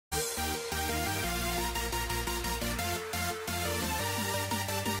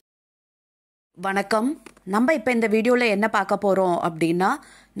வணக்கம். நம்ம இப்போ இந்த வீடியோவில் என்ன பார்க்க போகிறோம் அப்படின்னா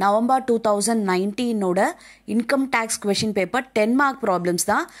November 2019 income tax question paper 10 mark problems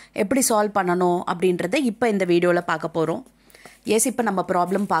தான் எப்படி சால்வ் பண்ணணும் அப்படின்றத இப்போ இந்த வீடியோவில் பார்க்க போகிறோம். எஸ், இப்போ நம்ம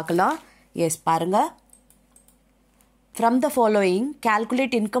ப்ராப்ளம் பார்க்கலாம். எஸ் பாருங்கள். From the following,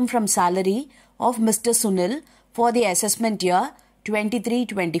 calculate income from salary of Mr. Sunil for the assessment year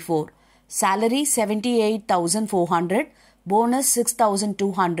 23-24. Salary 78,400, bonus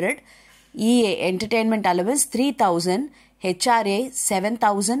 6,200, EA entertainment allowance 3,000, HRA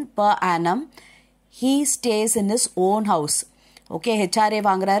 7,000 per annum. He stays in his own house. Okay, HRA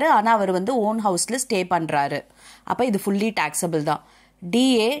வாங்குறாரு, ஆனால் அவர் வந்து own ஹவுஸில் stay பண்ணுறாரு. அப்போ இது fully taxable தான்.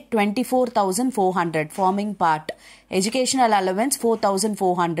 DA 24,400 forming part. Educational allowance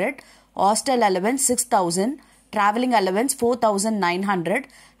 4,400. Hostel allowance 6,000. Traveling allowance 4,900.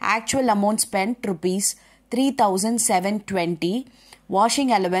 Actual amount spent rupees 3,720.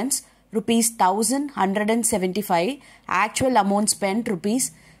 Washing allowance rupees 1,175. Actual amount spent rupees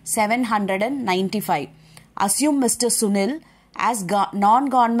 795. Assume Mr. Sunil as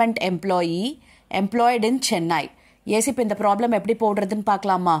non-government employee employed in Chennai. S, இப்போ இந்த problem எப்படி போடுறதுன்னு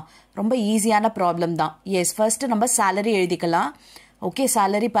பார்க்கலாமா? ரொம்ப ஈஸியான problem தான். S, first நம்ம salary எழுதிக்கலாம். ஓகே,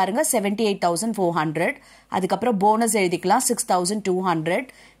 சேலரி பாருங்க 78,400. அதுக்கப்புறம் போனஸ் எழுதிக்கலாம் 6,200.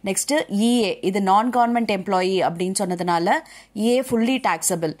 நெக்ஸ்ட் EA, இது நான் கவர்மெண்ட் எம்ப்ளாயி அப்படின்னு சொன்னதுனால EA ஃபுல்லி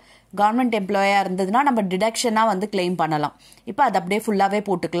டாக்ஸபிள். கவர்மெண்ட் எம்ப்ளாயாக இருந்ததுன்னா நம்ம டிடக்ஷனாக வந்து கிளைம் பண்ணலாம். இப்போ அது அப்படியே ஃபுல்லாகவே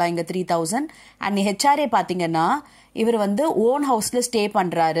போட்டுக்கலாம் இங்கே 3,000. அண்ட் HRA பார்த்தீங்கன்னா இவர் வந்து ஓன் ஹவுஸில் ஸ்டே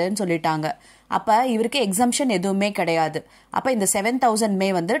பண்ணுறாருன்னு சொல்லிட்டாங்க. அப்போ இவருக்கு எக்ஸம்ஷன் எதுவுமே கிடையாது. அப்போ இந்த 7,000மே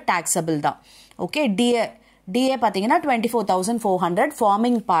வந்து டாக்ஸபிள் தான். ஓகே, டிஏ பார்த்தீங்கன்னா 24,400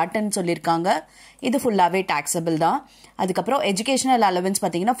 ஃபார்மிங் பார்ட்னு சொல்லியிருக்காங்க. இது ஃபுல்லாகவே டாக்ஸபிள் தான். அதுக்கப்புறம் எஜுகேஷனல் அலவன்ஸ்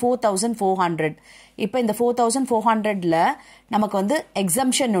பார்த்தீங்கன்னா 4,400. இப்போ இந்த 4,400ல் நமக்கு வந்து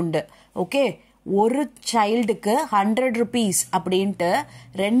எக்ஸம்ஷன் உண்டு. ஓகே, ஒரு சைல்டுக்கு 100 rupees அப்படின்ட்டு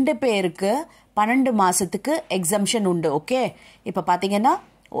 2 பேருக்கு 12 மாதத்துக்கு எக்ஸம்ஷன் உண்டு. ஓகே, இப்போ பார்த்தீங்கன்னா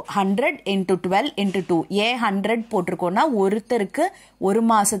 100 into 12 into 2. ஏன் 100 போட்டிருக்கோன்னா ஒருத்தருக்கு ஒரு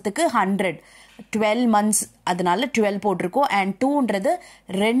மாசத்துக்கு 100, 12 months, அதனால 12 போட்டிருக்கோம். அண்ட் 2ன்றது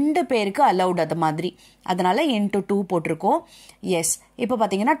 2 பேருக்கு அலௌட், அது மாதிரி, அதனால into 2 போட்டிருக்கோம். எஸ், இப்போ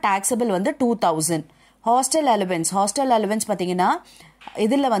பார்த்தீங்கன்னா டாக்ஸபிள் வந்து 2,000. ஹாஸ்டல் அலவன்ஸ் பார்த்தீங்கன்னா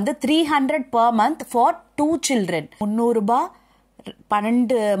இதில் வந்து 300 per month ஃபார் 2 children. 300 ரூபாய்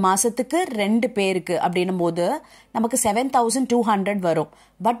 12 மாசத்துக்கு 2 பேருக்கு அப்படின்னும் போது நமக்கு 7,200 வரும்.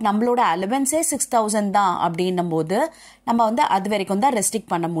 பட் நம்மளோட அலவன்ஸே 6,000 தான் அப்படின்னும் போது நம்ம வந்து அது வரைக்கும் தான்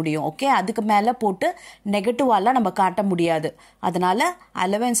ரெஸ்ட்ரிக்ட் பண்ண முடியும். ஓகே, அதுக்கு மேலே போட்டு நெகட்டிவாலாம் நம்ம காட்ட முடியாது. அதனால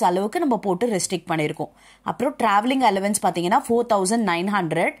அலவன்ஸ் அளவுக்கு நம்ம போட்டு ரெஸ்ட்ரிக்ட் பண்ணியிருக்கோம். அப்புறம் டிராவலிங் அலவன்ஸ் பார்த்தீங்கன்னா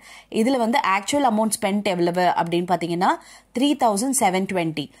 4,900. இதில் வந்து ஆக்சுவல் அமௌண்ட் ஸ்பெண்ட் எவ்வளவு அப்படின்னு பார்த்தீங்கன்னா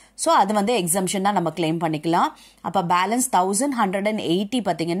 3,720. ஸோ அது வந்து எக்ஸம்ஷன் தான், நம்ம கிளைம் பண்ணிக்கலாம். அப்போ பேலன்ஸ் 1,180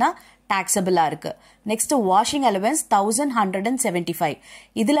 பார்த்தீங்கன்னா டாக்ஸபிளாக இருக்குது. Next washing allowance 1,175.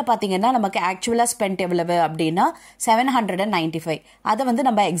 இதில் பார்த்தீங்கன்னா நமக்கு ஆக்சுவலாக ஸ்பெண்ட் எவ்வளவு அப்படின்னா 795. அதை வந்து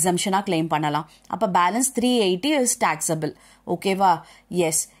நம்ம எக்ஸம்ஷனாக கிளைம் பண்ணலாம். அப்போ பேலன்ஸ் 380 இஸ் டாக்ஸபிள். ஓகேவா?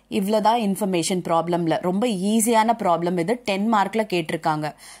 எஸ், இவ்வளோதான் இன்ஃபர்மேஷன் ப்ராப்ளமில். ரொம்ப ஈஸியான ப்ராப்ளம் இது. 10 மார்க்கில் கேட்டிருக்காங்க.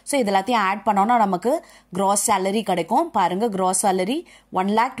 ஸோ இது எல்லாத்தையும் ஆட் பண்ணோன்னா நமக்கு கிராஸ் சேலரி கிடைக்கும். பாருங்கள், கிராஸ் சேலரி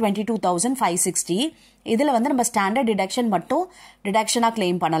 1,22,560. இதில் வந்து நம்ம ஸ்டாண்டர்ட் டிடக்ஷன் மட்டும் டிடக்ஷனாக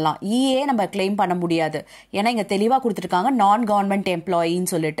கிளைம் பண்ணலாம். EA நம்ம கிளைம் பண்ண முடியாது, ஏன்னா இங்கே தெளிவாக கொடுத்துருக்காங்க நான் கவர்மெண்ட்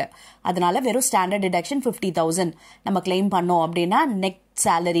எம்ப்ளாயின்னு சொல்லிட்டு. அதனால வெறும் ஸ்டாண்டர்ட் டிடக்ஷன் 50,000 நம்ம கிளைம் பண்ணோம் அப்படின்னா நெட்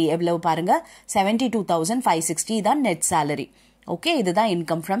சேலரி எவ்வளவு பாருங்க 72,560 தான் நெட் சேலரி. ஓகே, இதுதான்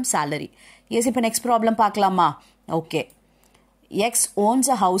இன்கம் ஃப்ரம் சேலரி. எஸ், இப்போ நெக்ஸ்ட் ப்ராப்ளம் பார்க்கலாமா? Okay, X owns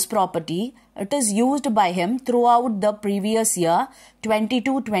a house property. It is used by him throughout the previous year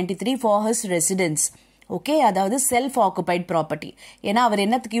 22-23 for his residence. Okay, அதாவது self occupied property. ஏன்னா அவர்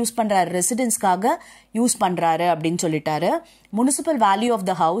என்னத்துக்கு use பண்ணுறாரு? ரெசிடென்ஸ்க்காக use பண்ணுறாரு அப்படின்னு சொல்லிட்டாரு. Municipal value of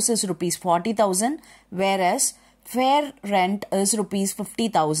the house is rupees 40,000, whereas fair rent is rupees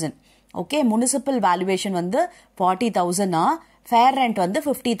 50,000. Okay, municipal valuation வந்து 40,000, fair rent வந்து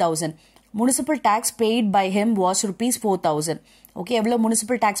 50,000. Municipal tax paid by him was rupees 4,000. Okay, எவ்வளோ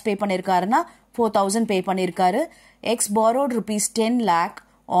முனிசிபல் டேக்ஸ் பே பண்ணியிருக்காருன்னா 4,000 பே பண்ணியிருக்காரு. X borrowed rupees 10 lakh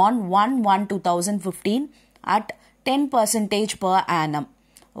on 1/1/2015 at 10% per annum.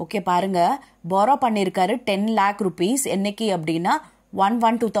 Okay, பாருங்க, borrow பண்ணியிருக்காரு 10 lakh rupees என்னைக்கு அப்படின்னா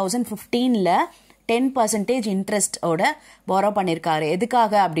 1/1/2015ல் 10% இன்ட்ரெஸ்டோட borrow பண்ணியிருக்காரு.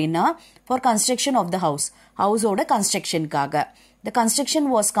 எதுக்காக அப்படின்னா for construction of the ஹவுஸோட கன்ஸ்ட்ரக்ஷனுக்காக. The construction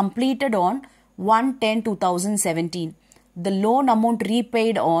was completed on 1/10/2017. The loan amount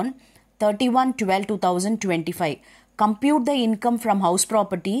repaid on 31/12/2025. Compute the income from house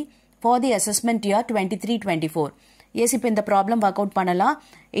property for the assessment year 23-24. S இப்போ இந்த problem work out பண்ணலாம்.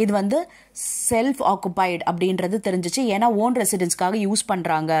 இது வந்து செல்ஃப் ஆக்குபைடு அப்படின்றது தெரிஞ்சிச்சு, ஏன்னா ஓன் ரெசிடென்ஸ்க்காக யூஸ்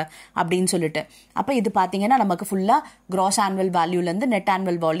பண்ணுறாங்க அப்படின்னு சொல்லிட்டு. அப்போ இது பார்த்தீங்கன்னா நமக்கு ஃபுல்லாக cross annual வேல்யூலேருந்து net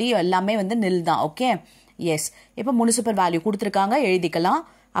annual value எல்லாமே வந்து நில் தான். Okay, S. இப்போ முனிசிபல் வேல்யூ கொடுத்துருக்காங்க, எழுதிக்கலாம்.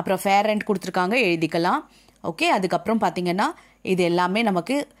 அப்புறம் ஃபேர் ரெண்ட் கொடுத்துருக்காங்க, எழுதிக்கலாம். ஓகே, அதுக்கப்புறம் பார்த்தீங்கன்னா இது எல்லாமே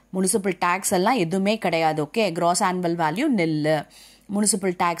நமக்கு முனிசிபல் டேக்ஸ் எல்லாம் எதுவுமே கிடையாது. ஓகே, கிராஸ் ஆனுவல் வேல்யூ நில்,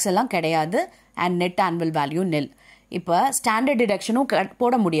 முனிசிபல் டேக்ஸ் எல்லாம் கிடையாது, அண்ட் நெட் ஆனுவல் வேல்யூ நில். இப்போ ஸ்டாண்டர்ட் டிடக்ஷனும்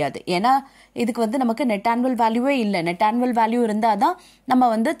போட முடியாது, ஏன்னா இதுக்கு வந்து நமக்கு நெட் ஆனுவல் வேல்யூவே இல்லை. நெட் ஆனுவல் வேல்யூ இருந்தால் தான் நம்ம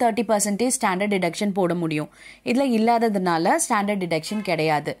வந்து 30% ஸ்டாண்டர்ட் டிடக்ஷன் போட முடியும். இதில் இல்லாததுனால ஸ்டாண்டர்ட் டிடக்ஷன்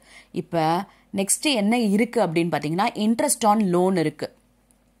கிடையாது. இப்போ நெக்ஸ்ட் என்ன இருக்குது அப்படின்னு பார்த்தீங்கன்னா இன்ட்ரெஸ்ட் ஆன் லோன் இருக்குது.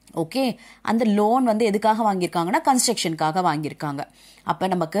 ஓகே, அந்த லோன் வந்து எதுக்காக வாங்கியிருக்காங்கன்னா கன்ஸ்ட்ரக்ஷனுக்காக வாங்கியிருக்காங்க. அப்போ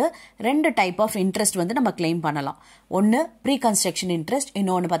நமக்கு 2 டைப் ஆஃப் இன்ட்ரெஸ்ட் வந்து நம்ம கிளைம் பண்ணலாம். ஒன்று ப்ரீ கன்ஸ்ட்ரக்ஷன் இன்ட்ரெஸ்ட்,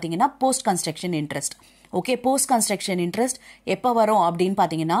 இன்னொன்று பார்த்தீங்கன்னா post construction interest. Okay, post construction interest எப்போ வரும் அப்படின்னு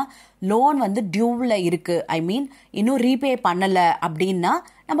பார்த்தீங்கன்னா லோன் வந்து டியூவில் இருக்குது, ஐ மீன் இன்னும் ரீபே பண்ணலை அப்படின்னா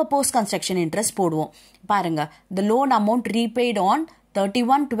நம்ம போஸ்ட் கன்ஸ்ட்ரக்ஷன் இன்ட்ரெஸ்ட் போடுவோம். பாருங்க, த லோன் அமௌண்ட் ரீபெய்ட் ஆன்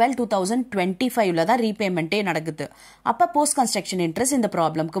 31/12/2025 தான் ரீபேமெண்ட்டே நடக்குது. அப்போ போஸ்ட் கன்ஸ்ட்ரக்ஷன் இன்ட்ரெஸ்ட் இந்த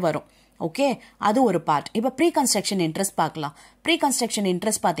ப்ராப்ளம்க்கு வரும். ஓகே, அது ஒரு பார்ட். இப்போ ப்ரீ கன்ஸ்ட்ரக்ஷன் இன்ட்ரெஸ்ட் பார்க்கலாம். ப்ரீ கன்ஸ்ட்ரக்ஷன்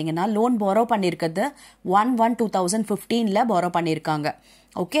இன்ட்ரெஸ்ட் பார்த்தீங்கன்னா லோன் போரோ பண்ணியிருக்கிறது 1/1/2015 போரோ பண்ணியிருக்காங்க.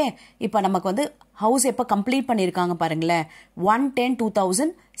 ஓகே, இப்போ நமக்கு வந்து ஹவுஸ் எப்போ கம்ப்ளீட் பண்ணியிருக்காங்க பாருங்களேன்,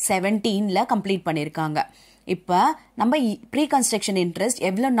 1/10/2017 கம்ப்ளீட் பண்ணியிருக்காங்க. இப்போ நம்ம ப்ரீ கன்ஸ்ட்ரக்ஷன் இன்ட்ரெஸ்ட்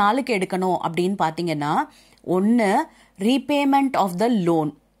எவ்வளோ நாளுக்கு எடுக்கணும் அப்படின்னு பார்த்தீங்கன்னா ஒன்று repayment of the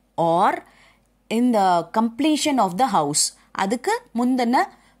loan R இந்த கம்ப்ளீஷன் ஆஃப் த ஹவுஸ், அதுக்கு முந்தின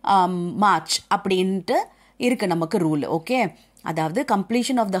மார்ச் அப்படின்ட்டு இருக்கு நமக்கு ரூல். ஓகே, அதாவது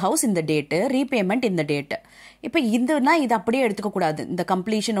கம்ப்ளீஷன் ஆஃப் த ஹவுஸ் இந்த டேட்டு, ரீபேமெண்ட் இந்த டேட்டு. இப்போ இதுனா இது அப்படியே எடுத்துக்கக்கூடாது, இந்த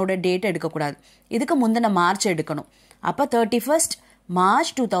கம்ப்ளீஷனோட டேட் எடுக்கக்கூடாது, இதுக்கு முந்தின மார்ச் எடுக்கணும். அப்போ 31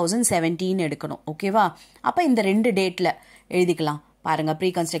 மார்ச் 2017 எடுக்கணும். ஓகேவா, அப்போ இந்த 2 டேட்டில் எழுதிக்கலாம். பாருங்க, ப்ரீ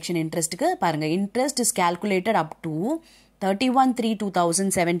கன்ஸ்ட்ரக்ஷன் இன்ட்ரெஸ்ட்டுக்கு பாருங்க, interest is calculated up to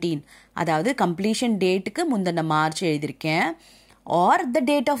 31/3/2017, அதாவது கம்ப்ளீஷன் டேட்டுக்கு முந்தின மார்ச் எழுதியிருக்கேன். R the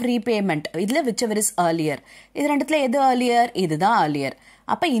date of repayment, இதில் whichever is earlier, இது ரெண்டுத்துல எது earlier, இதுதான் earlier.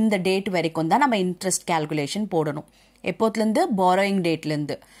 அப்போ இந்த டேட் வரைக்கும் தான் நம்ம இன்ட்ரெஸ்ட் கால்குலேஷன் போடணும். எப்போத்துலேருந்து, பாரோயிங்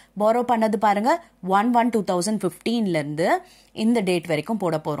டேட்லேருந்து. பாரோ பண்ணது பாருங்க 1/1/2015 இந்த டேட் வரைக்கும்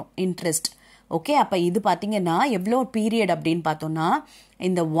போட போகிறோம் இன்ட்ரெஸ்ட். ஓகே, அப்போ இது பார்த்தீங்கன்னா எவ்வளோ பீரியட் அப்படின்னு பார்த்தோம்னா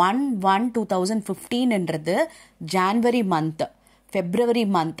இந்த 1/1/2015 January month, February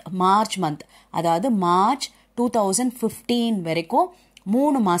month, March month, அதாவது மார்ச் 2015 வரைக்கும்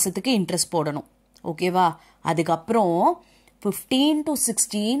 3 மாதத்துக்கு இன்ட்ரெஸ்ட் போடணும். ஓகேவா, அதுக்கப்புறம் 15 to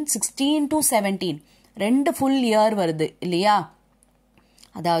 16, 16 to 17 2 ஃபுல் இயர் வருது இல்லையா,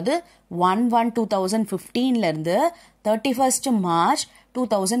 அதாவது 1/1/2015 31 மார்ச்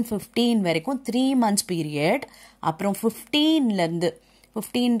 2015 வரைக்கும் 3 months பீரியட். அப்புறம்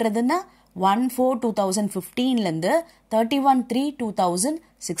 15ன்றதுன்னா 1/4/2015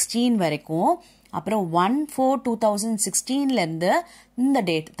 31/3/2016 வரைக்கும். அப்புறம் 1/4/2016 இந்த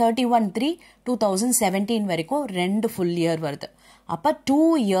டேட் 31/3/2017 வரைக்கும் 2 ஃபுல் இயர் வருது. அப்போ 2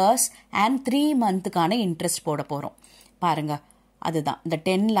 years and 3 monthக்கான இன்ட்ரெஸ்ட் போட போகிறோம். பாருங்க, அதுதான் இந்த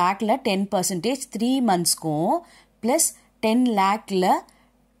 10 lakhல 10% 3 monthsக்கும் ப்ளஸ் 10 lakhல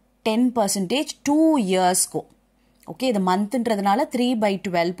 10% 2 yearsக்கும். ஓகே, இது மந்த்ன்றதுனால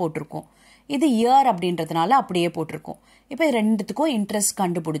 3/12 போட்டிருக்கோம், இது இயர் அப்படின்றதுனால அப்படியே போட்டிருக்கோம். இப்போ இது ரெண்டுத்துக்கும் இன்ட்ரெஸ்ட்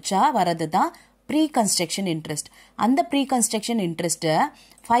கண்டுபிடிச்சா வரது தான் ப்ரீ கன்ஸ்ட்ரக்ஷன் இன்ட்ரெஸ்ட். அந்த ப்ரீ கன்ஸ்ட்ரக்ஷன் இன்ட்ரெஸ்ட்டை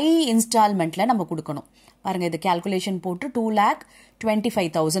 5 installmentல நம்ம கொடுக்கணும். பாருங்க, இது கால்குலேஷன் போட்டு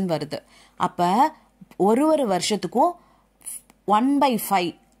 2,25,000 வருது. அப்போ ஒரு வருஷத்துக்கும் 1/5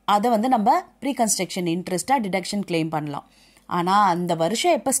 அதை வந்து நம்ம ப்ரீ கன்ஸ்ட்ரக்ஷன் இன்ட்ரெஸ்ட்டாக டிடக்ஷன் கிளைம் பண்ணலாம். ஆனால் அந்த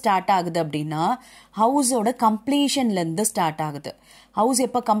வருஷம் எப்போ ஸ்டார்ட் ஆகுது அப்படின்னா ஹவுஸோட கம்ப்ளீஷன்லேருந்து ஸ்டார்ட் ஆகுது. ஹவுஸ்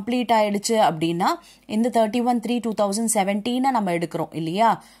எப்போ கம்ப்ளீட் ஆயிடுச்சு அப்படின்னா இந்த 31/3/2017 நம்ம எடுக்கிறோம்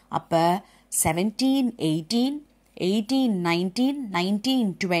இல்லையா. அப்போ 17, 18, 18, 19, 19,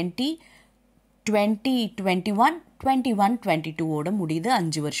 20, 20, 21, 21, 22 முடியுது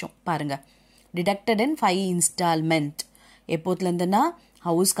 5 வருஷம். பாருங்க, டிடக்டட் இன் 5 installment. எப்போத்துலேருந்துன்னா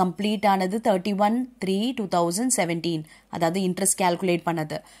ஹவுஸ் கம்ப்ளீட் ஆனது 31/3/2017, அதாவது இன்ட்ரெஸ்ட் கால்குலேட்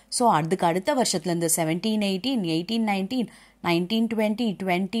பண்ணது. ஸோ அதுக்கு அடுத்த வருஷத்துலேருந்து 17, 18, 18, 19, 19, 20,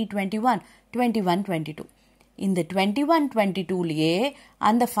 20, 21, 21, 22. இந்த 21, 22லயே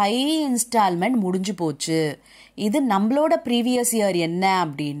அந்த 5 installment முடிஞ்சு போச்சு. இது நம்மளோட ப்ரீவியஸ் இயர் என்ன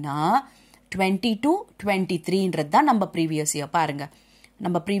அப்படின்னா 22, 23ன்றது தான் நம்ம ப்ரீவியஸ் இயர். பாருங்க,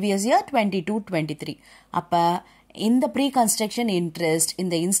 நம்ம ப்ரீவியஸ் இயர் 22, 23. அப்போ இந்த ப்ரீ கன்ஸ்ட்ரக்ஷன் இன்ட்ரெஸ்ட்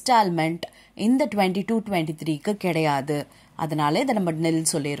இந்த இன்ஸ்டால்மெண்ட் இந்த 22-23க்கு கிடையாது. அதனால இதை நம்ம நெல்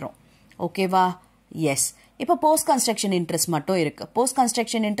சொல்லிடுறோம். ஓகேவா? எஸ். இப்போ போஸ்ட் கன்ஸ்ட்ரக்ஷன் இன்ட்ரெஸ்ட் மட்டும் இருக்கு. போஸ்ட்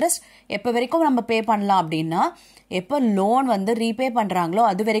கன்ஸ்ட்ரக்ஷன் இன்ட்ரெஸ்ட் எப்போ வரைக்கும் நம்ம பே பண்ணலாம் அப்படின்னா, எப்போ லோன் வந்து ரீபே பண்றாங்களோ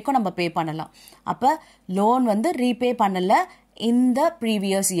அது வரைக்கும் நம்ம பே பண்ணலாம். அப்போ லோன் வந்து ரீபே பண்ணல இந்த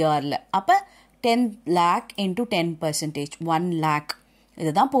ப்ரீவியஸ் இயர்ல, அப்போ 10 lakh into 10%, 1 lakh.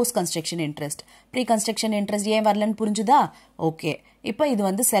 இதுதான் post construction interest. Pre construction interest ஏன் வரலன்னு புரிஞ்சுதா? ஓகே. இப்போ இது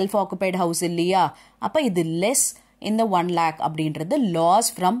வந்து செல்ஃப் ஆக்குபைடு ஹவுஸ் இல்லையா? அப்போ இது லெஸ் இந்த 1 lakh அப்படின்றது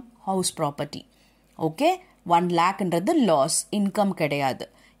loss from house property. Okay, 1 lakhன்றது loss, income கிடையாது.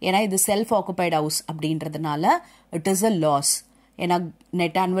 ஏன்னா இது செல்ஃப் ஆக்குபைடு ஹவுஸ் அப்படின்றதுனால இட் இஸ் அ லாஸ். ஏன்னா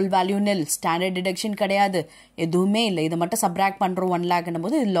நெட் ஆனுவல் வேல்யூ நெல், ஸ்டாண்டர்ட் டிடக்ஷன் கிடையாது, எதுவுமே இல்லை. இதை மட்டும் சப்ராக்ட் பண்ணுறோம் 1 lakhன்னும்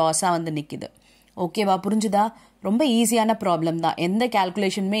போது இது லாஸாக வந்து நிற்கிது. ஓகேவா? புரிஞ்சுதா? ரொம்ப ஈஸியான ப்ராப்ளம் தான், எந்த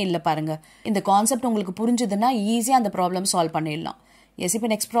கேல்குலேஷனுமே இல்லை பாருங்க. இந்த கான்செப்ட் உங்களுக்கு புரிஞ்சுதுன்னா ஈஸியாக அந்த ப்ராப்ளம் சால்வ் பண்ணிடலாம். எஸ், இப்போ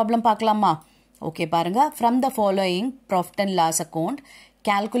நெக்ஸ்ட் ப்ராப்ளம் பார்க்கலாமா? ஓகே பாருங்க. From the following profit and loss account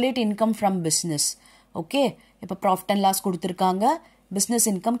calculate income from business. Okay, இப்போ ப்ராஃபிட் அண்ட் லாஸ் கொடுத்துருக்காங்க, பிஸ்னஸ்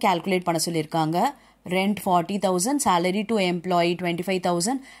இன்கம் calculate பண்ண சொல்லியிருக்காங்க. Rent 40,000, salary to employee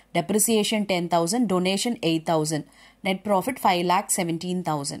 25,000, depreciation 10,000, donation 8,000, net profit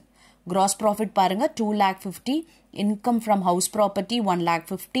 5,17,000. gross profit பாருங்க 2,50,000, income from house property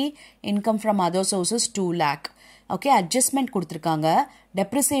 1,50,000, income from other sources 2 lakh. Okay, adjustment கொடுத்துருக்காங்க.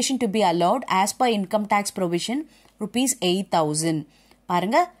 depreciation to be allowed as per income tax provision rupees 8,000.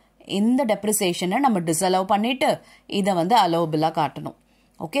 பாருங்க, இந்த டெப்ரிசியேஷனை நம்ம disallow பண்ணிட்டு இதை வந்து அலோவபிளா காட்டணும்.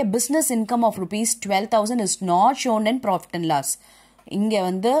 Okay, business income of rupees 12,000 is not shown in profit and loss. இங்க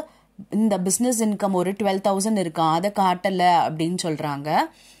வந்து இந்த பிசினஸ் இன்கம் ஒரு 12,000 இருக்கா, அதை காட்டல அப்படின்னு சொல்றாங்க.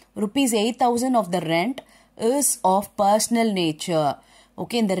 rupees 8,000 of the rent is of personal nature.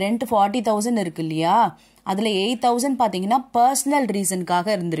 Okay, இந்த ரெண்ட் 40,000 இருக்கு இல்லையா, அதுல 8,000 பாத்தீங்கன்னா பர்சனல் ரீசனுக்காக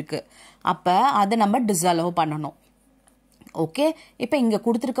இருந்திருக்கு. அப்ப அதை நம்ம டிஸ்அலவ் பண்ணணும். ஓகே, இப்போ இங்க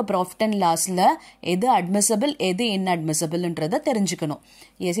கொடுத்துருக்க ப்ராஃபிட் அண்ட் லாஸ்ல எது அட்மிசபிள் எது இன்அட்மிசபிள்ன்றத தெரிஞ்சுக்கணும்.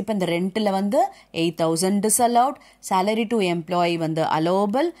 எஸ், இப்போ இந்த ரெண்ட்ல வந்து 8,000 டிஸ்அலவுட், salary to employee வந்து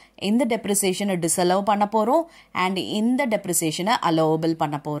அலோவபிள், இந்த டெப்ரிசியேஷனை டிஸ்அலவ் பண்ண போறோம் அண்ட் இந்த டெப்ரிசியேஷனை அலோவபிள்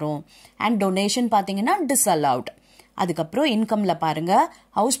பண்ண போறோம். அண்ட் டொனேஷன் பாத்தீங்கன்னா டிஸ்அலவுட். அதுக்கப்புறம் இன்கம்ல பாருங்க,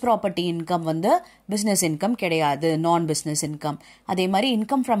 ஹவுஸ் ப்ராப்பர்ட்டி இன்கம் வந்து பிசினஸ் இன்கம் கிடையாது, நான் பிசினஸ் இன்கம். அதே மாதிரி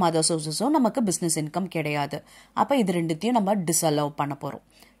இன்கம் ஃப்ரம் அதர் சோர்சஸும் நமக்கு பிசினஸ் இன்கம் கிடையாது. அப்ப இது ரெண்டுத்தையும் நம்ம டிஸ்அலவ் பண்ண போறோம்.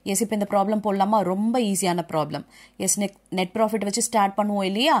 எஸ், இப்போ இந்த ப்ராப்ளம் போடலாமா? ரொம்ப ஈஸியான ப்ராப்ளம். எஸ், நெட் ப்ராஃபிட் வச்சு ஸ்டார்ட் பண்ணுவோம்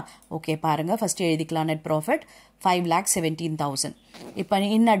இல்லையா? ஓகே பாருங்க, ஃபர்ஸ்ட் எழுதிக்கலாம். Net profit 5,17,000. இப்போ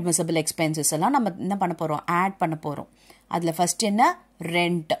இன்அட்மிசபிள் எக்ஸ்பென்சஸ் எல்லாம் நம்ம என்ன பண்ண போறோம்? ஆட் பண்ண போறோம். அதுல ஃபர்ஸ்ட் என்ன?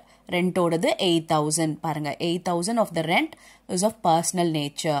 ரெண்ட். ரெண்டோடது 8,000. பாருங்க, 8,000 of the rent is of personal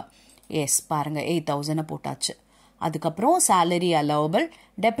nature. S, பாருங்க 8,000 போட்டாச்சு. அதுக்கப்புறம் salary allowable,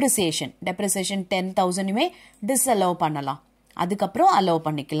 depreciation 10,000மே டிஸ்அலோவ் பண்ணலாம். அதுக்கப்புறம் அலோவ்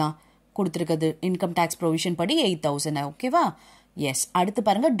பண்ணிக்கலாம். கொடுத்துருக்கிறது இன்கம் டேக்ஸ் ப்ரொவிஷன் படி 8,000. ஓகேவா? எஸ். அடுத்து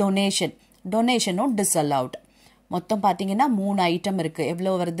பாருங்க டொனேஷன். டொனேஷனும் டிஸ்அலவுட். மொத்தம் பார்த்தீங்கன்னா 3 ஐட்டம் இருக்கு.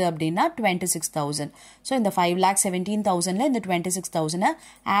 எவ்வளோ வருது அப்படின்னா 26,000. ஸோ இந்த 5,17,000ல இந்த 26,000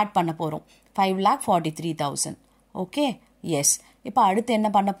 ஆட் பண்ண போறோம். 5,43,000. Okay, S. இப்போ அடுத்து என்ன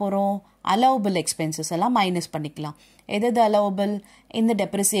பண்ண போறோம்? அலோவபிள் எக்ஸ்பென்சஸ் எல்லாம் மைனஸ் பண்ணிக்கலாம். எது அலோவபிள்? இந்த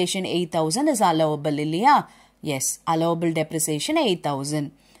டெப்ரிசியேஷன் 8,000 இஸ் அலோவபிள் இல்லையா? S, allowable depreciation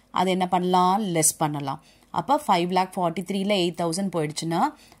 8,000. அது என்ன பண்ணலாம்? லெஸ் பண்ணலாம். அப்போ 5,43,000ல 8,000 போயிடுச்சுன்னா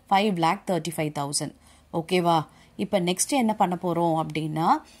 5,35,000. ஓகேவா? இப்போ நெக்ஸ்ட் என்ன பண்ண போறோம் அப்படின்னா,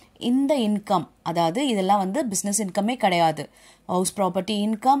 இந்த இன்கம், அதாவது இதெல்லாம் வந்து பிசினஸ் இன்கமே கிடையாது, house property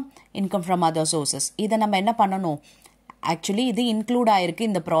income, income from other sources. இதை நம்ம என்ன பண்ணணும்? ஆக்சுவலி இது இன்க்ளூட் ஆயிருக்கு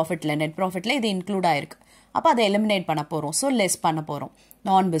இந்த ப்ராஃபிட்ல, நெட் ப்ராஃபிட்ல இது இன்க்ளூட் ஆயிருக்கு. அப்போ அதை எலிமினேட் பண்ண போறோம். ஸோ லெஸ் பண்ண போறோம்.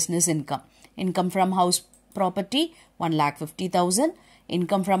 நான் business income, income from house property 1,50,000,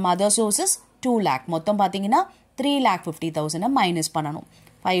 income from other sources 2 lakh. மொத்தம் பார்த்தீங்கன்னா 3,50,000 மைனஸ் பண்ணணும்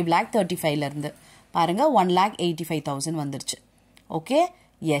 5,35,000 இருந்து. பாருங்க 1,85,000 வந்துருச்சு. Okay,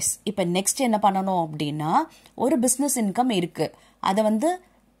 S. இப்போ நெக்ஸ்ட் என்ன பண்ணணும் அப்படின்னா, ஒரு பிசினஸ் இன்கம் இருக்கு, அதை வந்து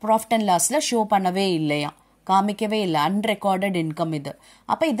ப்ராஃபிட் அண்ட் லாஸ்ல ஷோ பண்ணவே இல்லையா, காமிக்கவே இல்லை, அன்ரெக்கார்டட் இன்கம் இது.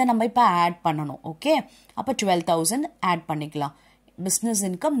 அப்போ இதை நம்ம இப்போ ஆட் பண்ணணும். ஓகே, அப்போ 12,000 ஆட் பண்ணிக்கலாம். Business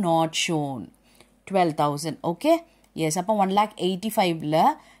income not shown 12,000. Okay, S. அப்போ 1,85,000ல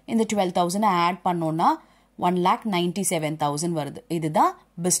இந்த 12,000 ஆட் பண்ணோம்னா 1,97,000 வருது. இதுதான்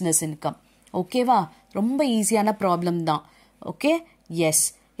பிசினஸ் இன்கம். ஓகேவா? ரொம்ப ஈஸியான ப்ராப்ளம் தான். Okay, S.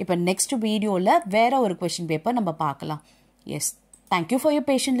 இப்போ நெக்ஸ்ட் வீடியோவில் வேற ஒரு கொஸ்டின் பேப்பர் நம்ம பார்க்கலாம். S, thank you for your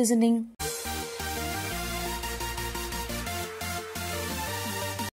patient listening.